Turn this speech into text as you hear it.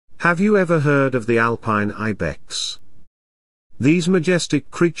Have you ever heard of the Alpine Ibex? These majestic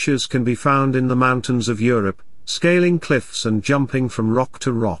creatures can be found in the mountains of Europe, scaling cliffs and jumping from rock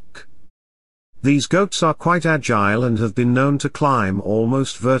to rock. These goats are quite agile and have been known to climb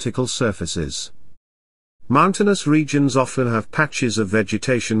almost vertical surfaces. Mountainous regions often have patches of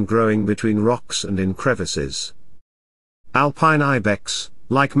vegetation growing between rocks and in crevices. Alpine ibex,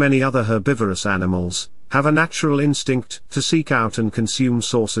 like many other herbivorous animals, have a natural instinct to seek out and consume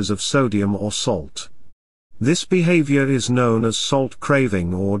sources of sodium or salt. This behavior is known as salt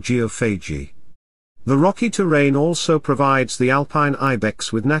craving or geophagy. The rocky terrain also provides the alpine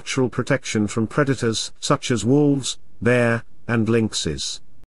ibex with natural protection from predators such as wolves, bear, and lynxes.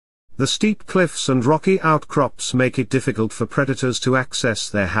 The steep cliffs and rocky outcrops make it difficult for predators to access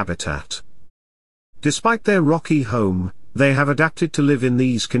their habitat. Despite their rocky home, they have adapted to live in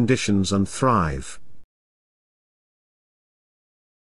these conditions and thrive.